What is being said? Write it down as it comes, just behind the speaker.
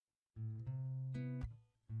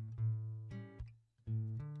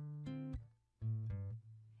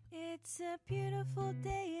It's a beautiful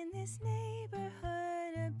day in this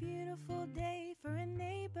neighborhood, a beautiful day for a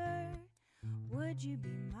neighbor. Would you be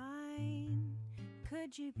mine?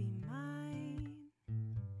 Could you be mine?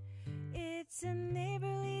 It's a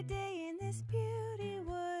neighborly day in this beauty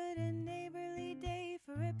wood, a neighborly day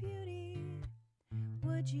for a beauty.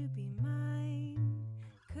 Would you be mine?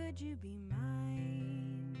 Could you be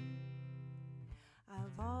mine?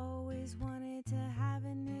 I've always wanted to have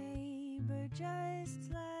a neighbor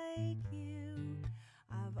just like you.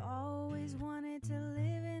 I've always wanted to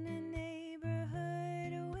live in a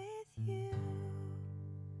neighborhood with you.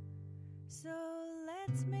 So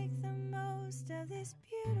let's make the most of this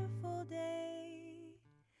beautiful day.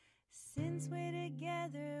 Since we're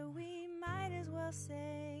together, we might as well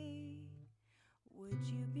say, would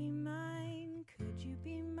you be mine? Could you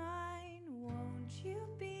be mine? Won't you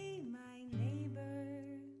be my neighbor?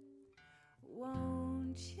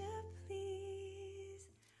 Won't you please?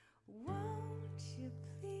 Won't you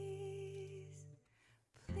please?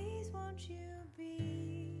 Please won't you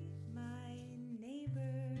be my neighbor?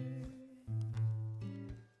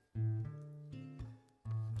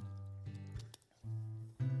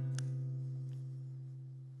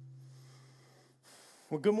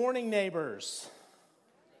 Well, good morning, neighbors.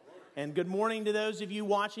 And good morning to those of you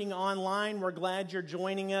watching online. We're glad you're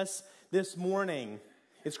joining us this morning.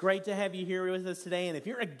 It's great to have you here with us today. And if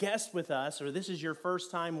you're a guest with us, or this is your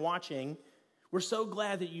first time watching, we're so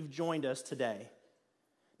glad that you've joined us today.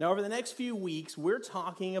 Now, over the next few weeks, we're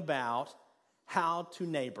talking about how to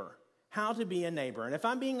neighbor, how to be a neighbor. And if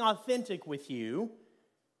I'm being authentic with you,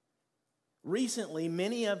 recently,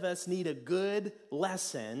 many of us need a good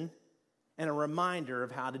lesson and a reminder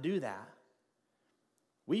of how to do that.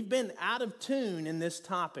 We've been out of tune in this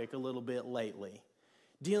topic a little bit lately,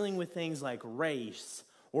 dealing with things like race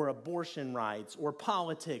or abortion rights or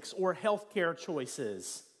politics or healthcare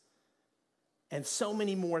choices and so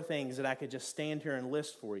many more things that I could just stand here and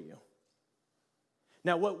list for you.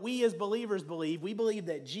 Now, what we as believers believe, we believe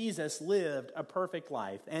that Jesus lived a perfect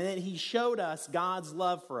life and that he showed us God's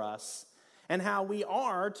love for us and how we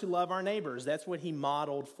are to love our neighbors. That's what he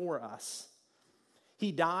modeled for us.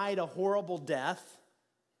 He died a horrible death.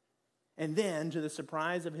 And then, to the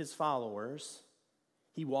surprise of his followers,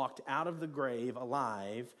 he walked out of the grave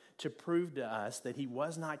alive to prove to us that he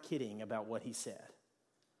was not kidding about what he said.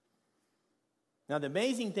 Now, the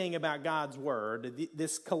amazing thing about God's Word,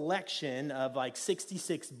 this collection of like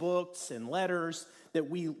 66 books and letters that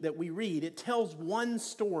we read, it tells one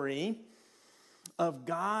story of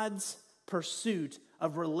God's pursuit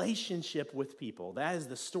of relationship with people. That is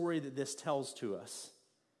the story that this tells to us.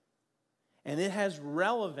 And it has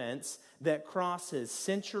relevance that crosses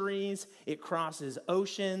centuries, it crosses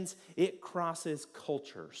oceans, it crosses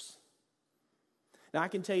cultures. Now, I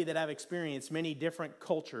can tell you that I've experienced many different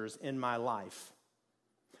cultures in my life.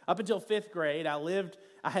 Up until fifth grade, I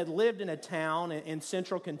had lived in a town in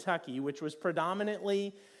central Kentucky, which was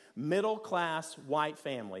predominantly middle-class white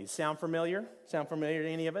families. Sound familiar? Sound familiar to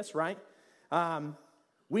any of us, right?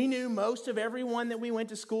 We knew most of everyone that we went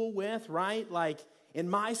to school with, right? Like in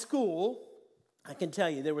my school, I can tell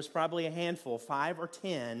you there was probably a handful, 5 or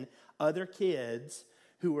 10 other kids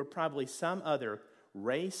who were probably some other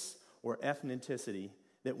race or ethnicity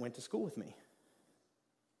that went to school with me.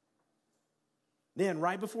 Then,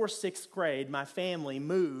 right before 6th grade, my family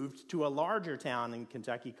moved to a larger town in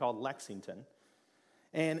Kentucky called Lexington.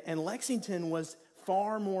 And Lexington was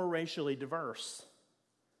far more racially diverse.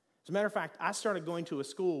 As a matter of fact, I started going to a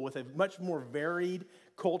school with a much more varied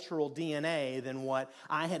cultural DNA than what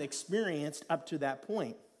I had experienced up to that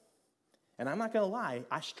point. And I'm not going to lie,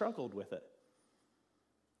 I struggled with it.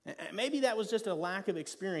 Maybe that was just a lack of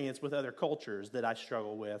experience with other cultures that I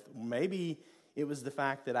struggled with. Maybe it was the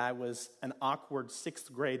fact that I was an awkward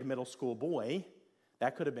 6th grade middle school boy.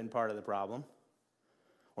 That could have been part of the problem.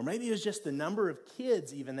 Or maybe it was just the number of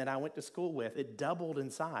kids even that I went to school with. It doubled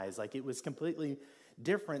in size. Like it was completely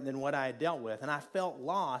different than what I had dealt with. And I felt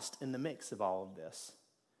lost in the mix of all of this.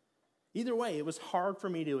 Either way, it was hard for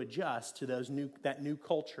me to adjust to that new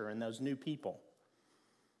culture and those new people.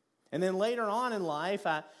 And then later on in life,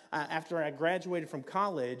 after I graduated from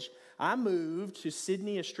college, I moved to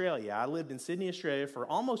Sydney, Australia. I lived in Sydney, Australia for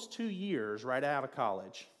almost 2 years right out of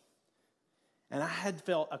college. And I had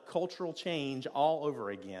felt a cultural change all over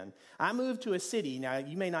again. I moved to a city, now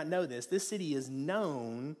you may not know this city is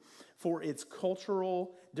known for its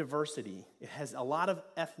cultural diversity. It has a lot of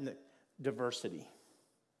ethnic diversity.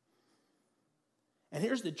 And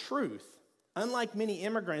here's the truth. Unlike many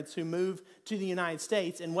immigrants who move to the United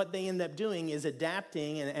States, and what they end up doing is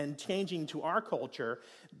adapting and changing to our culture,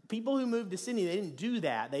 people who moved to Sydney, they didn't do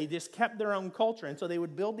that. They just kept their own culture. And so they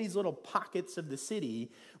would build these little pockets of the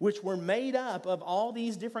city, which were made up of all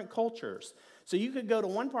these different cultures. So you could go to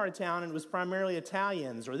one part of town and it was primarily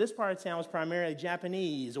Italians, or this part of town was primarily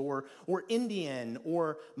Japanese, or Indian,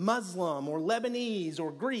 or Muslim, or Lebanese,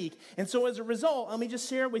 or Greek. And so as a result, let me just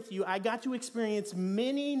share with you, I got to experience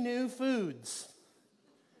many new foods.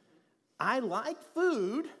 I like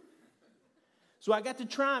food, so I got to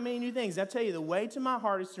try many new things. I'll tell you, the way to my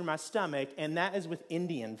heart is through my stomach, and that is with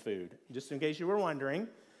Indian food. Just in case you were wondering,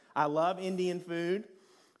 I love Indian food.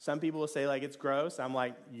 Some people will say, like, it's gross. I'm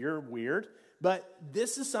like, you're weird. But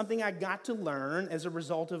this is something I got to learn as a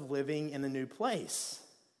result of living in a new place.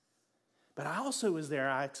 But I also was there,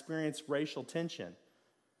 I experienced racial tension.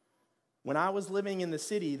 When I was living in the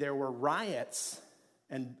city, there were riots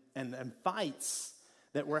and fights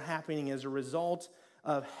that were happening as a result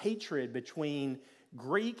of hatred between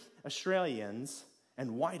Greek Australians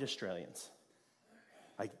and white Australians.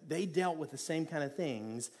 Like, they dealt with the same kind of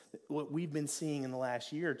things that what we've been seeing in the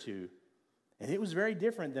last year or two. And it was very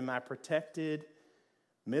different than my protected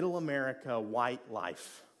middle America white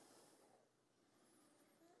life.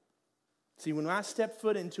 See, when I stepped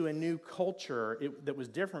foot into a new culture that was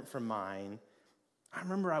different from mine, I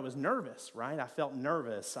remember I was nervous, right? I felt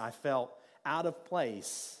nervous. I felt out of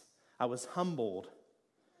place. I was humbled.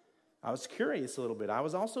 I was curious a little bit. I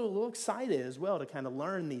was also a little excited as well to kind of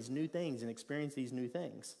learn these new things and experience these new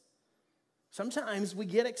things. Sometimes we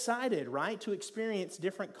get excited, right, to experience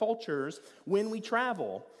different cultures when we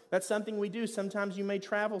travel. That's something we do. Sometimes you may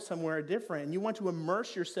travel somewhere different and you want to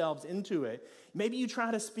immerse yourselves into it. Maybe you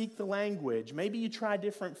try to speak the language. Maybe you try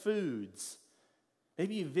different foods.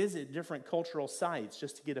 Maybe you visit different cultural sites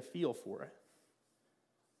just to get a feel for it.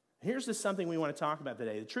 Here's just something we want to talk about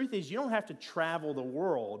today. The truth is, you don't have to travel the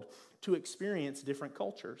world to experience different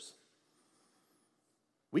cultures.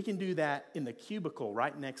 We can do that in the cubicle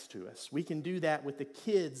right next to us. We can do that with the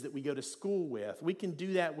kids that we go to school with. We can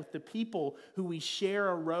do that with the people who we share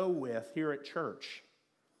a row with here at church.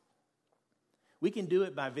 We can do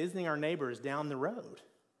it by visiting our neighbors down the road.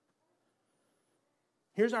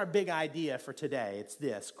 Here's our big idea for today. It's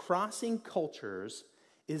this: crossing cultures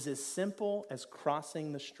is as simple as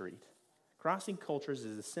crossing the street. Crossing cultures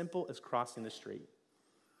is as simple as crossing the street.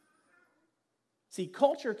 See,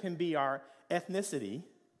 culture can be our ethnicity,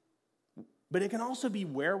 but it can also be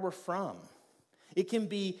where we're from. It can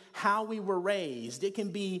be how we were raised. It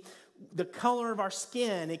can be the color of our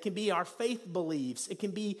skin. It can be our faith beliefs. It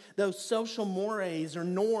can be those social mores or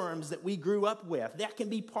norms that we grew up with. That can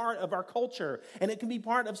be part of our culture, and it can be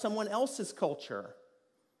part of someone else's culture.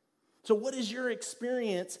 So what is your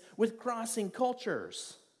experience with crossing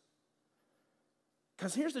cultures?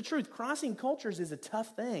 Because here's the truth. Crossing cultures is a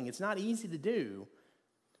tough thing. It's not easy to do.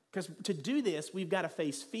 Because to do this, we've got to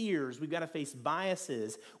face fears. We've got to face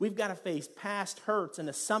biases. We've got to face past hurts and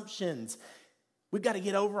assumptions. We've got to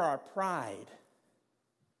get over our pride.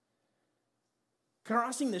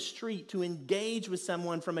 Crossing the street to engage with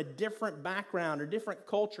someone from a different background or different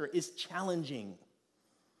culture is challenging.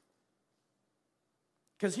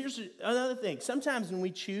 Because here's another thing. Sometimes when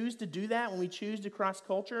we choose to do that, when we choose to cross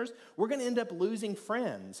cultures, we're going to end up losing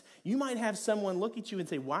friends. You might have someone look at you and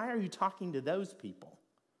say, "Why are you talking to those people?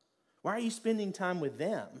 Why are you spending time with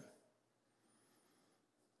them?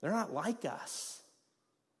 They're not like us."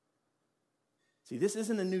 See, this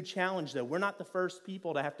isn't a new challenge, though. We're not the first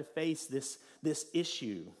people to have to face this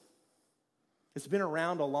issue. It's been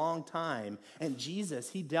around a long time, and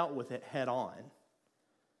Jesus, he dealt with it head on.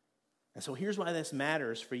 And so here's why this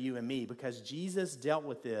matters for you and me, because Jesus dealt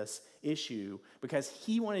with this issue because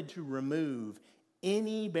he wanted to remove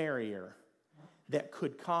any barrier that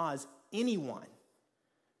could cause anyone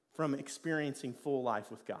from experiencing full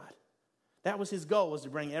life with God. That was his goal, was to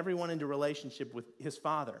bring everyone into relationship with his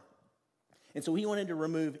Father. And so he wanted to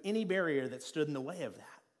remove any barrier that stood in the way of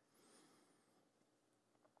that.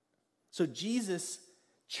 So Jesus'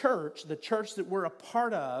 church, the church that we're a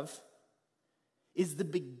part of, is the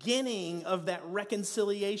beginning of that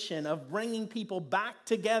reconciliation, of bringing people back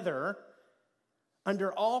together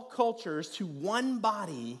under all cultures to one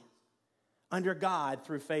body under God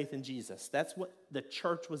through faith in Jesus. That's what the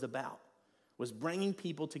church was about, was bringing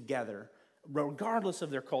people together regardless of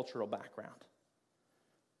their cultural background.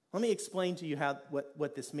 Let me explain to you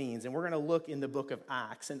what this means. And we're going to look in the book of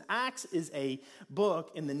Acts. And Acts is a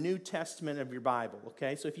book in the New Testament of your Bible,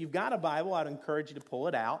 okay? So if you've got a Bible, I'd encourage you to pull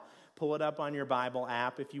it out. Pull it up on your Bible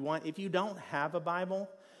app if you want. If you don't have a Bible,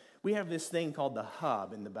 we have this thing called the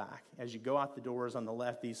hub in the back. As you go out the doors on the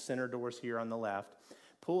left, these center doors here on the left,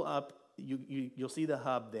 pull up, you'll see the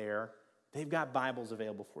hub there. They've got Bibles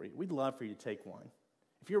available for you. We'd love for you to take one.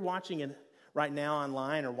 If you're watching it right now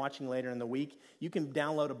online or watching later in the week, you can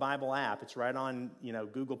download a Bible app. It's right on,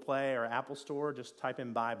 Google Play or Apple Store. Just type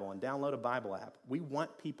in Bible and download a Bible app. We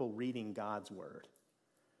want people reading God's Word.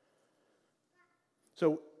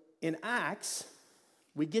 So in Acts,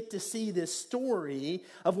 we get to see this story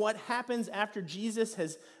of what happens after Jesus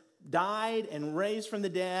has died and raised from the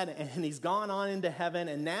dead, and he's gone on into heaven.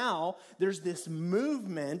 And now there's this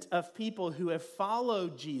movement of people who have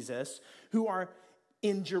followed Jesus, who are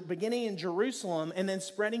beginning in Jerusalem and then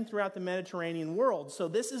spreading throughout the Mediterranean world. So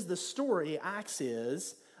this is the story, Acts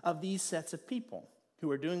is, of these sets of people who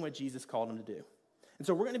are doing what Jesus called them to do. And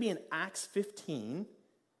so we're going to be in Acts 15.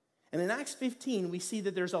 And in Acts 15, we see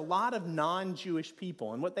that there's a lot of non-Jewish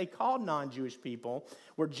people. And what they called non-Jewish people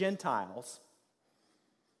were Gentiles.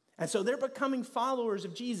 And so they're becoming followers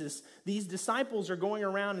of Jesus. These disciples are going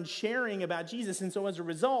around and sharing about Jesus. And so as a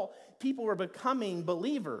result, people are becoming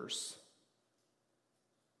believers.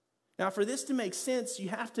 Now, for this to make sense, you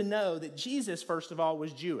have to know that Jesus, first of all,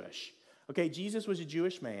 was Jewish. Okay, Jesus was a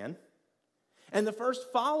Jewish man. And the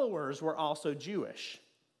first followers were also Jewish.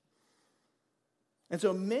 And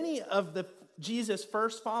so many of Jesus'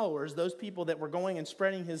 first followers, those people that were going and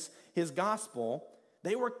spreading his gospel,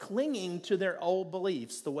 they were clinging to their old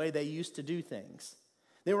beliefs, the way they used to do things.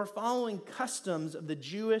 They were following customs of the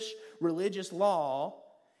Jewish religious law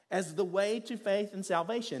as the way to faith and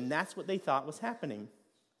salvation. That's what they thought was happening.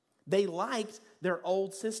 They liked their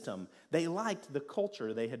old system. They liked the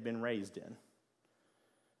culture they had been raised in.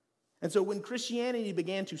 And so when Christianity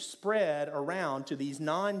began to spread around to these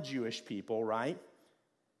non-Jewish people, right,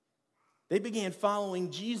 they began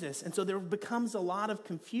following Jesus. And so there becomes a lot of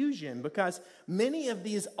confusion because many of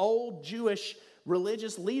these old Jewish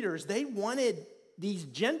religious leaders, they wanted these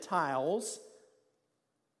Gentiles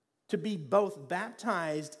to be both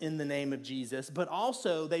baptized in the name of Jesus, but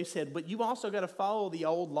also they said, but you also got to follow the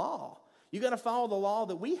old law. You got to follow the law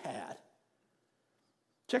that we had.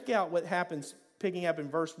 Check out what happens picking up in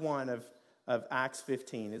verse 1 of Acts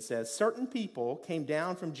 15. It says, certain people came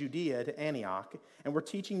down from Judea to Antioch and were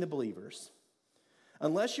teaching the believers.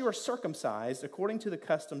 Unless you are circumcised according to the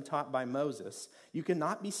custom taught by Moses, you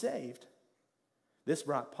cannot be saved. This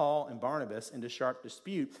brought Paul and Barnabas into sharp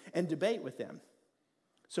dispute and debate with them.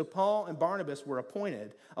 So Paul and Barnabas were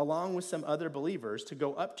appointed, along with some other believers, to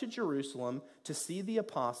go up to Jerusalem to see the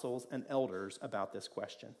apostles and elders about this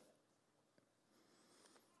question.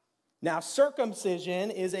 Now,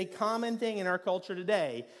 circumcision is a common thing in our culture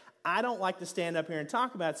today. I don't like to stand up here and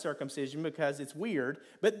talk about circumcision because it's weird,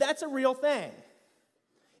 but that's a real thing.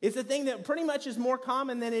 It's a thing that pretty much is more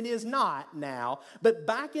common than it is not now. But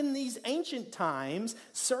back in these ancient times,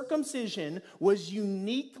 circumcision was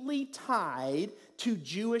uniquely tied to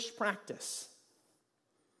Jewish practice.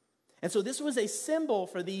 And so this was a symbol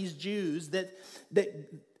for these Jews that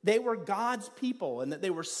they were God's people and that they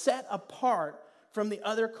were set apart from the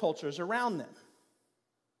other cultures around them.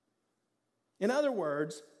 In other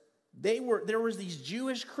words, there was these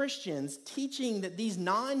Jewish Christians teaching that these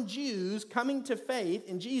non-Jews coming to faith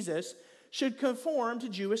in Jesus should conform to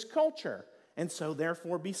Jewish culture and so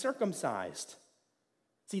therefore be circumcised.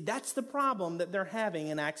 See, that's the problem that they're having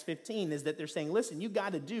in Acts 15 is that they're saying, listen, you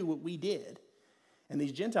got to do what we did. And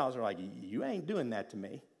these Gentiles are like, you ain't doing that to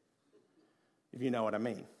me, if you know what I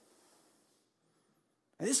mean.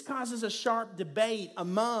 And this causes a sharp debate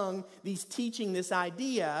among these teaching this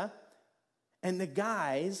idea and the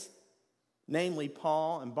guys, namely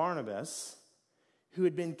Paul and Barnabas, who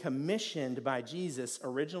had been commissioned by Jesus'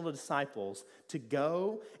 original disciples to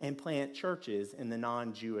go and plant churches in the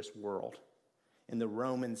non-Jewish world, in the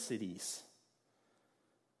Roman cities.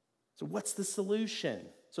 So what's the solution?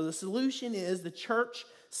 So the solution is the church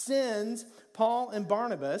sends Paul and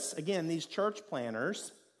Barnabas, again, these church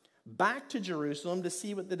planners, back to Jerusalem to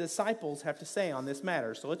see what the disciples have to say on this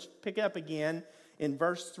matter. So let's pick up again in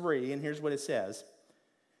verse 3, and here's what it says.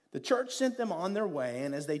 The church sent them on their way,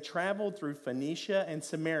 and as they traveled through Phoenicia and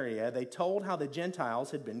Samaria, they told how the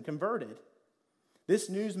Gentiles had been converted. This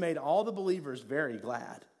news made all the believers very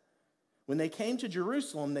glad. When they came to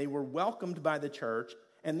Jerusalem, they were welcomed by the church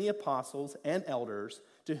and the apostles and elders,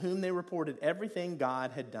 to whom they reported everything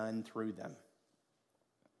God had done through them.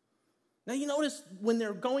 Now you notice when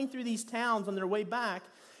they're going through these towns on their way back,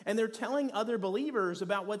 and they're telling other believers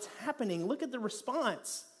about what's happening, look at the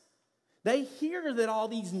response. They hear that all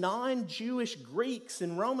these non-Jewish Greeks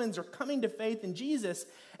and Romans are coming to faith in Jesus,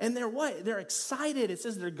 and they're what? They're excited. It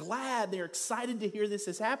says they're glad. They're excited to hear this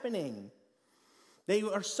is happening. They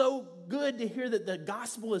are so good to hear that the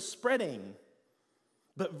gospel is spreading.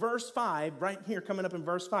 But verse 5, right here coming up in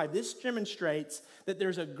verse 5, this demonstrates that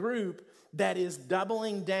there's a group that is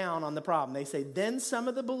doubling down on the problem. They say, then some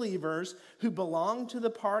of the believers who belonged to the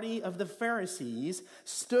party of the Pharisees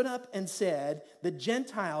stood up and said, the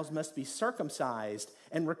Gentiles must be circumcised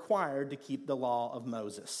and required to keep the law of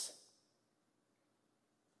Moses.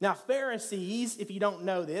 Now, Pharisees, if you don't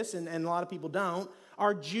know this, and a lot of people don't,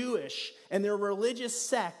 are Jewish, and they're a religious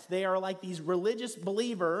sect. They are like these religious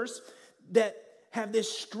believers that have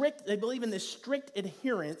this strict, they believe in this strict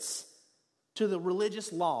adherence to the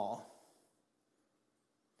religious law.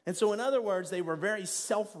 And so, in other words, they were very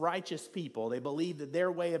self-righteous people. They believed that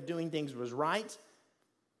their way of doing things was right.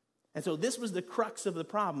 And so this was the crux of the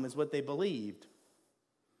problem, is what they believed.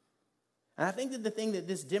 And I think that the thing that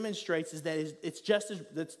this demonstrates is that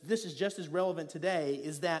this is just as relevant today,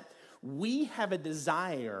 is that we have a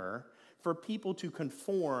desire for people to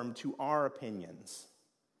conform to our opinions,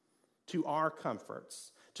 to our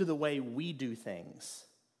comforts, to the way we do things,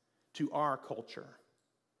 to our culture.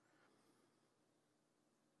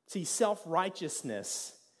 See,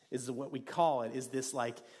 self-righteousness is what we call it, is this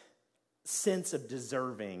like sense of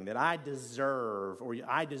deserving, that I deserve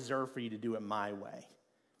for you to do it my way.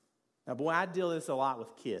 Now, boy, I deal with this a lot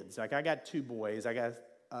with kids. Like, I got 2 boys. I got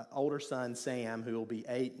an older son, Sam, who will be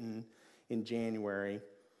 8 in January.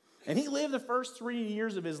 And he lived the first 3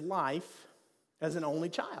 years of his life as an only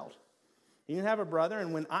child. He didn't have a brother,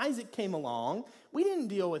 and when Isaac came along, we didn't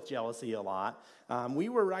deal with jealousy a lot. We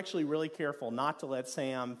were actually really careful not to let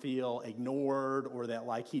Sam feel ignored or that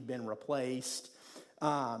like he'd been replaced.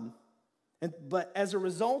 But as a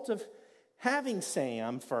result of having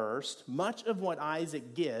Sam first, much of what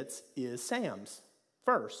Isaac gets is Sam's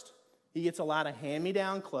first. He gets a lot of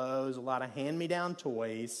hand-me-down clothes, a lot of hand-me-down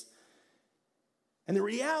toys. And the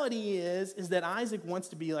reality is that Isaac wants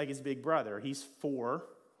to be like his big brother. He's 4,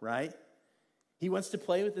 right? He wants to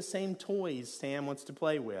play with the same toys Sam wants to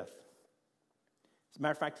play with. As a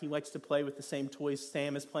matter of fact, he likes to play with the same toys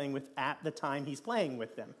Sam is playing with at the time he's playing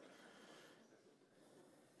with them.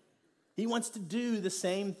 He wants to do the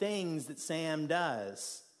same things that Sam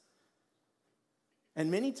does.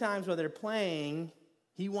 And many times while they're playing,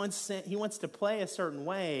 he wants to play a certain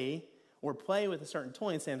way or play with a certain toy,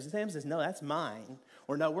 and Sam says, no, that's mine.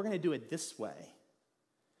 Or no, we're going to do it this way.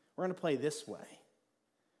 We're going to play this way.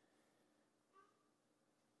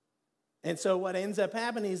 And so what ends up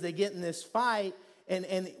happening is they get in this fight,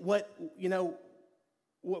 and what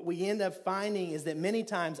we end up finding is that many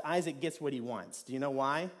times Isaac gets what he wants. Do you know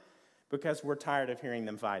why? Because we're tired of hearing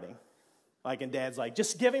them fighting. Like, and Dad's like,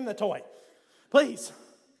 just give him the toy. Please.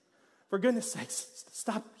 For goodness sakes,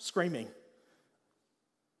 stop screaming.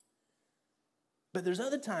 But there's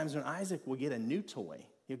other times when Isaac will get a new toy.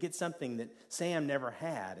 He'll get something that Sam never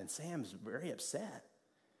had, and Sam's very upset.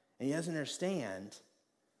 And he doesn't understand.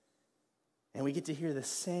 And we get to hear the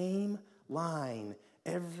same line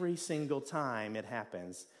every single time it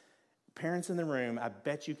happens. Parents in the room, I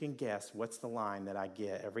bet you can guess what's the line that I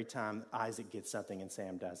get every time Isaac gets something and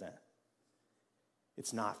Sam doesn't.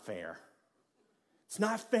 It's not fair. It's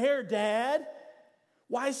not fair, Dad.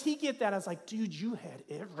 Why does he get that? I was like, dude, you had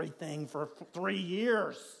everything for 3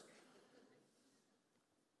 years.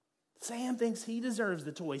 Sam thinks he deserves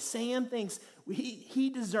the toy. Sam thinks he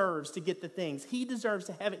deserves to get the things. He deserves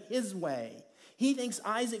to have it his way. He thinks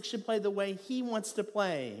Isaac should play the way he wants to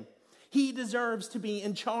play. He deserves to be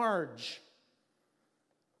in charge.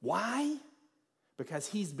 Why? Because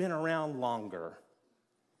he's been around longer.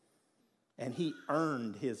 And he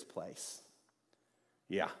earned his place.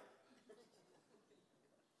 Yeah.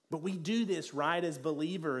 But we do this, right, as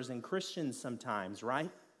believers and Christians sometimes, right?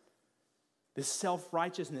 This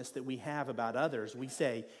self-righteousness that we have about others. We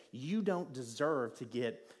say, you don't deserve to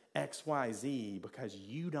get X, Y, Z because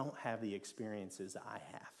you don't have the experiences I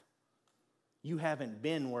have. You haven't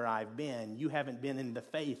been where I've been. You haven't been in the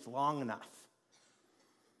faith long enough.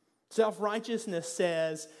 Self-righteousness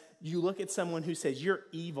says, you look at someone who says, you're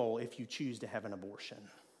evil if you choose to have an abortion.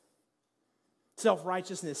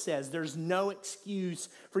 Self-righteousness says there's no excuse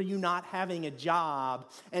for you not having a job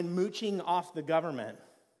and mooching off the government.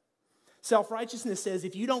 Self-righteousness says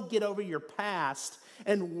if you don't get over your past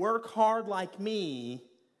and work hard like me,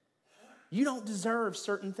 you don't deserve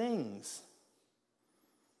certain things.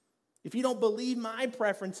 If you don't believe my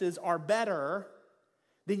preferences are better,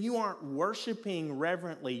 then you aren't worshiping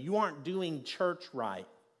reverently. You aren't doing church right.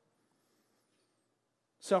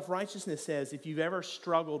 Self-righteousness says if you've ever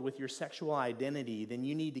struggled with your sexual identity, then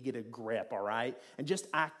you need to get a grip, all right? And just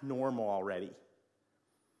act normal already.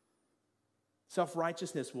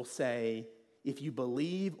 Self-righteousness will say if you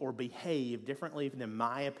believe or behave differently than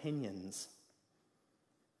my opinions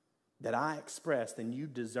that I express, then you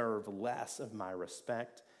deserve less of my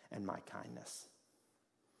respect and my kindness.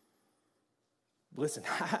 Listen,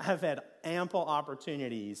 I've had ample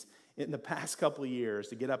opportunities in the past couple of years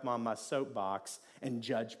to get up on my soapbox and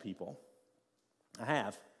judge people. I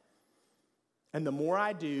have. And the more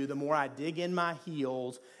I do, the more I dig in my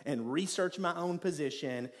heels and research my own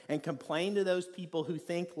position and complain to those people who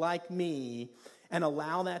think like me and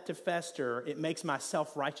allow that to fester, it makes my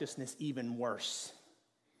self-righteousness even worse.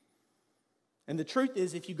 And the truth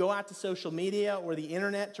is, if you go out to social media or the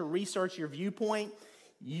internet to research your viewpoint,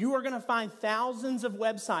 you are going to find thousands of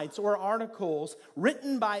websites or articles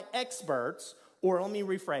written by experts, or let me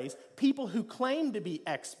rephrase, people who claim to be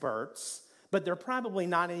experts, but they're probably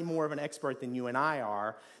not any more of an expert than you and I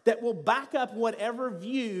are, that will back up whatever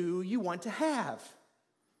view you want to have.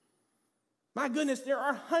 My goodness, there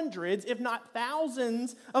are hundreds, if not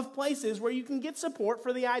thousands, of places where you can get support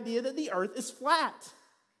for the idea that the earth is flat.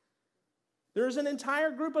 There's an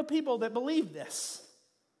entire group of people that believe this.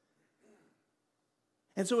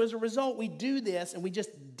 And so as a result, we do this and we just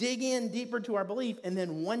dig in deeper to our belief, and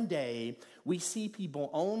then one day we see people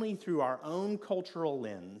only through our own cultural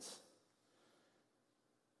lens.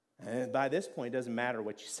 And by this point, it doesn't matter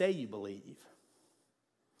what you say you believe.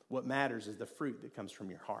 What matters is the fruit that comes from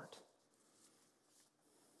your heart.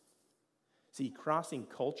 See, crossing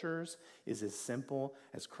cultures is as simple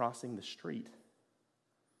as crossing the street.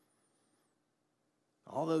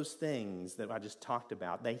 All those things that I just talked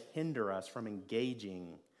about, they hinder us from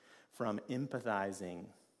engaging, from empathizing,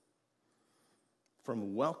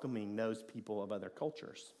 from welcoming those people of other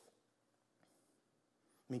cultures.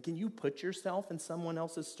 I mean, can you put yourself in someone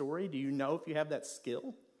else's story? Do you know if you have that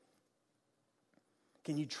skill?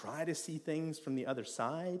 Can you try to see things from the other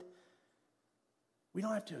side? We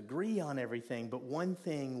don't have to agree on everything, but one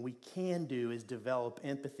thing we can do is develop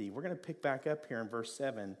empathy. We're going to pick back up here in verse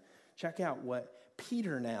 7. Check out what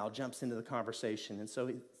Peter now jumps into the conversation. And so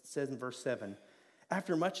it says in verse 7,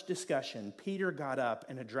 after much discussion, Peter got up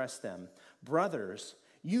and addressed them. Brothers,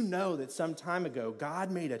 you know that some time ago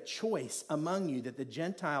God made a choice among you that the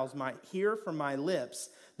Gentiles might hear from my lips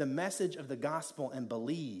the message of the gospel and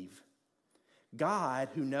believe. God,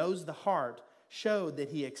 who knows the heart, showed that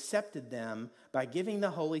he accepted them by giving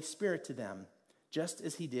the Holy Spirit to them, just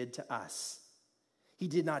as he did to us. He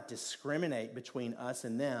did not discriminate between us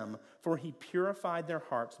and them, for he purified their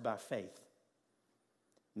hearts by faith.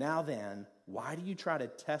 Now then, why do you try to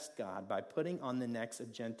test God by putting on the necks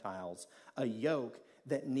of Gentiles a yoke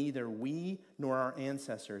that neither we nor our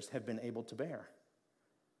ancestors have been able to bear?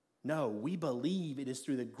 No, we believe it is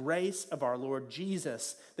through the grace of our Lord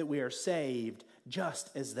Jesus that we are saved, just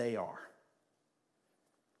as they are.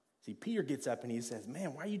 See, Peter gets up and he says,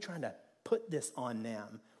 man, why are you trying to put this on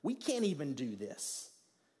them? We can't even do this.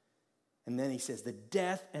 And then he says, the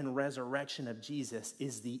death and resurrection of Jesus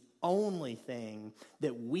is the only thing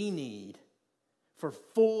that we need for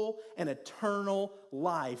full and eternal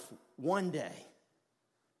life one day.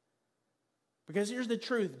 Because here's the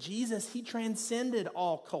truth. Jesus, he transcended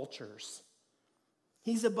all cultures.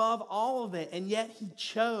 He's above all of it, and yet he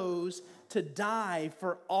chose to die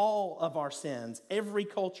for all of our sins, every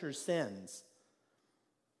culture's sins.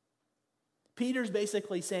 Peter's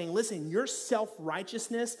basically saying, listen, your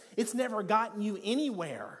self-righteousness, it's never gotten you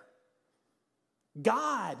anywhere.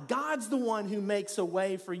 God's the one who makes a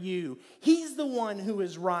way for you. He's the one who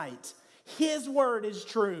is right. His word is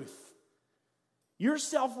truth. Your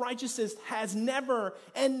self-righteousness has never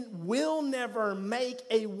and will never make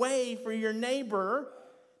a way for your neighbor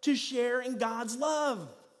to share in God's love.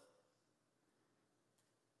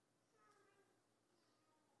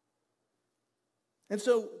 And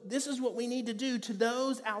so this is what we need to do to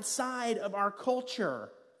those outside of our culture.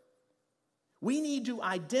 We need to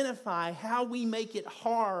identify how we make it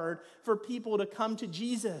hard for people to come to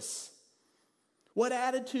Jesus. What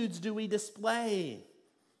attitudes do we display?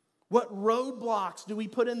 What roadblocks do we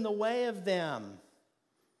put in the way of them?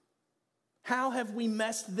 How have we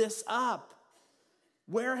messed this up?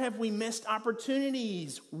 Where have we missed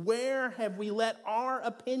opportunities? Where have we let our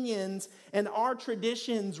opinions and our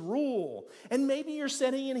traditions rule? And maybe you're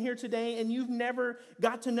sitting in here today and you've never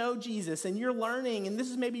got to know Jesus and you're learning, and this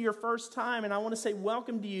is maybe your first time, and I want to say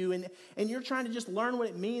welcome to you, and you're trying to just learn what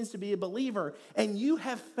it means to be a believer, and you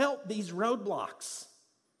have felt these roadblocks.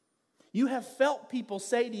 You have felt people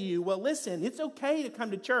say to you, well, listen, it's okay to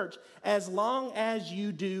come to church as long as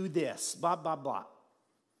you do this, blah, blah, blah.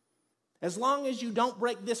 As long as you don't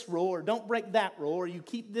break this rule or don't break that rule, or you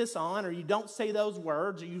keep this on, or you don't say those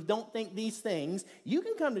words, or you don't think these things, you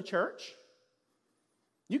can come to church.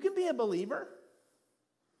 You can be a believer.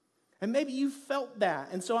 And maybe you felt that.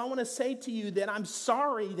 And so I want to say to you that I'm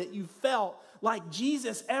sorry that you felt like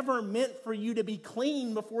Jesus ever meant for you to be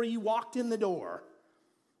clean before you walked in the door.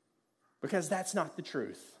 Because that's not the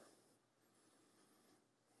truth.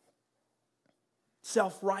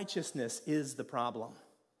 Self-righteousness is the problem.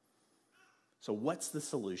 So what's the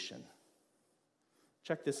solution?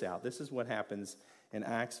 Check this out. This is what happens in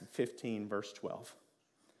Acts 15, verse 12.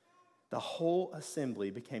 The whole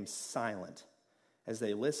assembly became silent as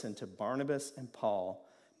they listened to Barnabas and Paul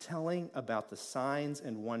telling about the signs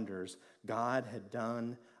and wonders God had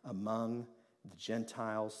done among the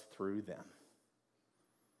Gentiles through them.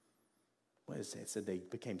 What does it say? It said they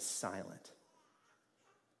became silent.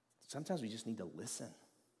 Sometimes we just need to listen.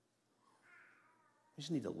 We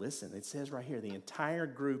just need to listen. It says right here, the entire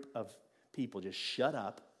group of people just shut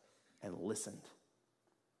up and listened.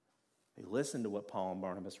 They listened to what Paul and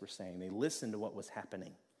Barnabas were saying. They listened to what was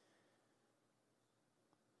happening.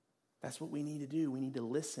 That's what we need to do. We need to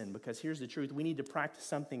listen, because here's the truth. We need to practice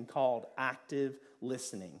something called active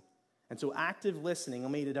listening. And so active listening,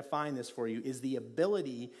 let me define this for you, is the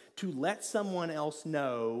ability to let someone else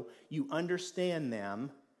know you understand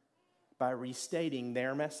them by restating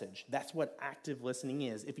their message. That's what active listening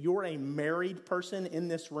is. If you're a married person in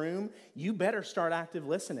this room, you better start active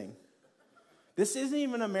listening. This isn't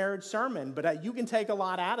even a marriage sermon, but you can take a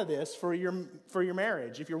lot out of this for your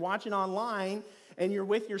marriage. If you're watching online and you're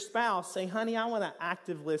with your spouse, say, honey, I want to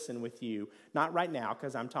active listen with you. Not right now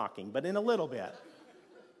because I'm talking, but in a little bit.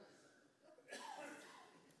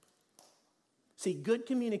 See, good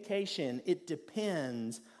communication, it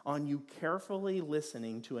depends on you carefully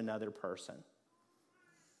listening to another person.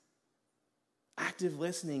 Active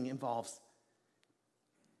listening involves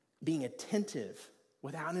being attentive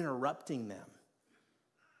without interrupting them,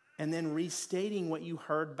 and then restating what you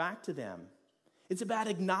heard back to them. It's about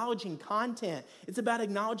acknowledging content. It's about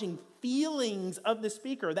acknowledging feelings of the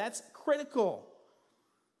speaker. That's critical.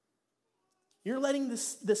 You're letting the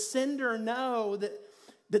sender know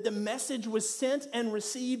that the message was sent and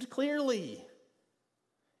received clearly,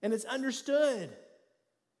 and it's understood.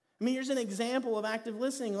 I mean, here's an example of active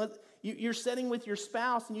listening. You're sitting with your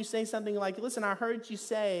spouse and you say something like, listen, I heard you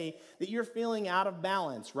say that you're feeling out of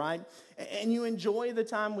balance, right? And you enjoy the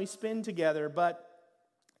time we spend together, but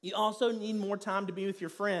you also need more time to be with your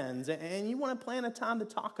friends, and you want to plan a time to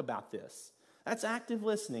talk about this. That's active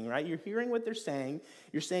listening, right? You're hearing what they're saying,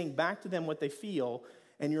 you're saying back to them what they feel,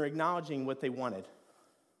 and you're acknowledging what they wanted.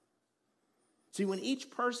 See, when each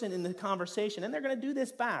person in the conversation, and they're going to do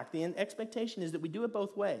this back, the expectation is that we do it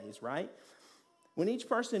both ways, right? When each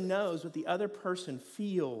person knows what the other person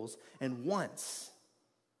feels and wants,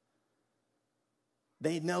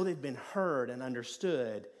 they know they've been heard and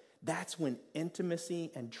understood. That's when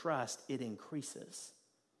intimacy and trust, it increases.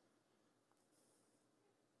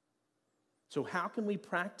 So how can we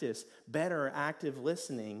practice better active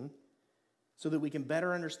listening so that we can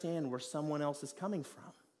better understand where someone else is coming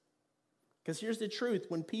from? Because here's the truth.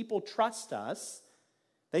 When people trust us,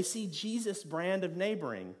 they see Jesus' brand of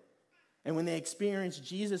neighboring. And when they experience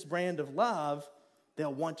Jesus' brand of love,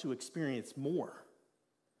 they'll want to experience more.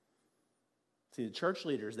 See, the church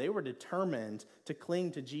leaders, they were determined to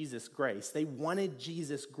cling to Jesus' grace. They wanted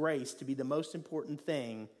Jesus' grace to be the most important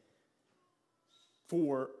thing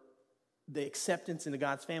for the acceptance into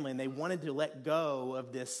God's family. And they wanted to let go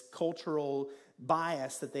of this cultural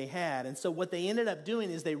bias that they had. And so what they ended up doing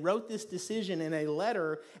is they wrote this decision in a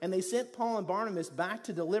letter, and they sent Paul and Barnabas back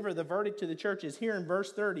to deliver the verdict to the churches. Here in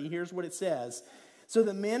verse 30, here's what it says. So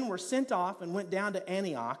the men were sent off and went down to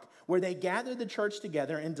Antioch, where they gathered the church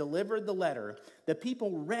together and delivered the letter. The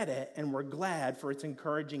people read it and were glad for its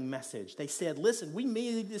encouraging message. They said, listen, we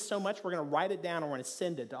need this so much, we're going to write it down and we're going to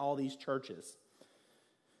send it to all these churches.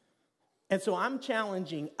 And so I'm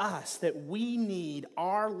challenging us that we need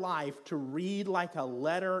our life to read like a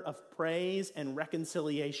letter of praise and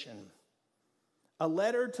reconciliation. A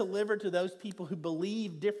letter delivered to those people who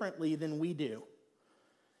believe differently than we do.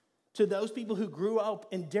 To those people who grew up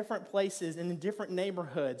in different places and in different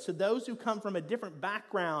neighborhoods. To those who come from a different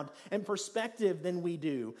background and perspective than we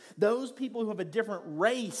do. Those people who have a different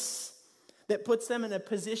race that puts them in a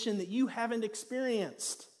position that you haven't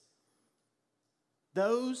experienced.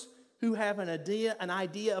 Those who have an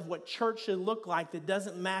idea of what church should look like that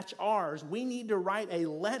doesn't match ours. We need to write a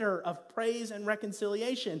letter of praise and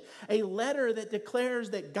reconciliation. A letter that declares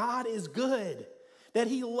that God is good, that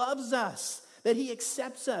He loves us, that He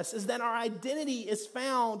accepts us, is that our identity is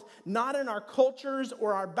found not in our cultures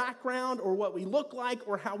or our background or what we look like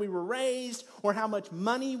or how we were raised or how much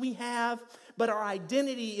money we have, but our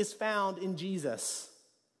identity is found in Jesus.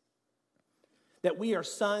 that we are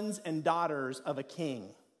sons and daughters of a king.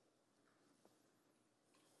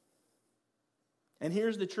 And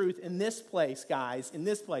here's the truth. In this place, guys,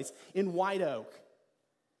 in White Oak,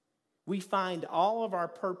 we find all of our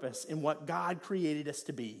purpose in what God created us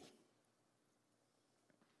to be.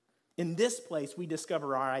 In this place, we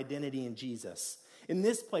discover our identity in Jesus. In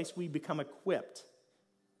this place, we become equipped.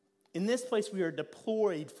 In this place, we are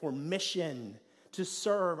deployed for mission to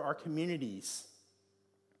serve our communities.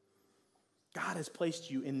 God has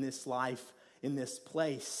placed you in this life, in this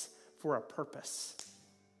place, for a purpose.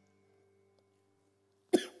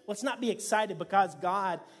 Let's not be excited because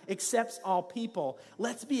God accepts all people.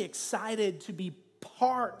 Let's be excited to be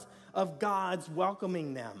part of God's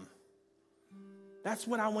welcoming them. That's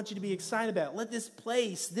what I want you to be excited about. Let this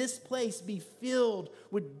place be filled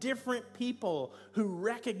with different people who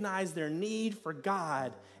recognize their need for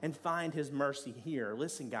God and find his mercy here.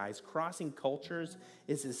 Listen, guys, crossing cultures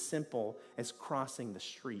is as simple as crossing the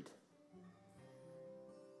street.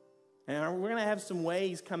 And we're going to have some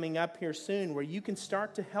ways coming up here soon where you can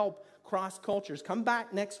start to help cross cultures. Come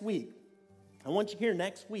back next week. I want you here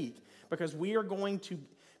next week because we are going to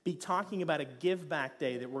be talking about a give back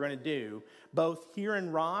day that we're going to do both here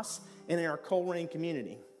in Ross and in our Colerain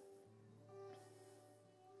community.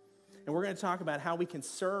 And we're going to talk about how we can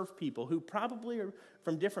serve people who probably are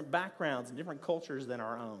from different backgrounds and different cultures than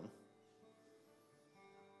our own.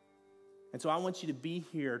 And so I want you to be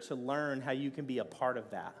here to learn how you can be a part of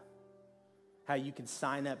that, how you can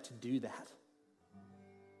sign up to do that.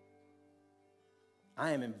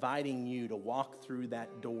 I am inviting you to walk through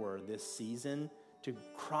that door this season, to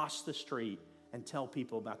cross the street and tell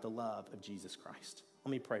people about the love of Jesus Christ.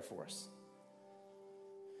 Let me pray for us.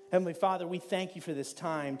 Heavenly Father, we thank you for this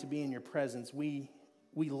time to be in your presence. We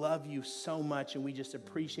love you so much, and we just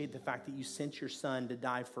appreciate the fact that you sent your Son to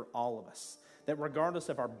die for all of us. That regardless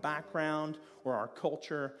of our background or our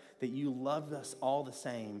culture, that you loved us all the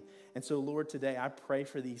same. And so, Lord, today I pray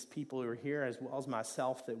for these people who are here as well as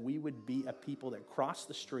myself, that we would be a people that cross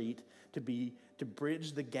the street to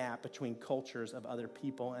bridge the gap between cultures of other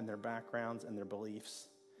people and their backgrounds and their beliefs.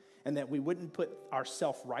 And that we wouldn't put our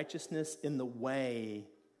self-righteousness in the way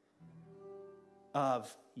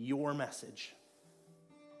of your message.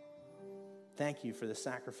 Thank you for the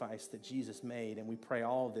sacrifice that Jesus made, and we pray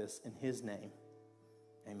all of this in his name.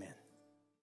 Amen.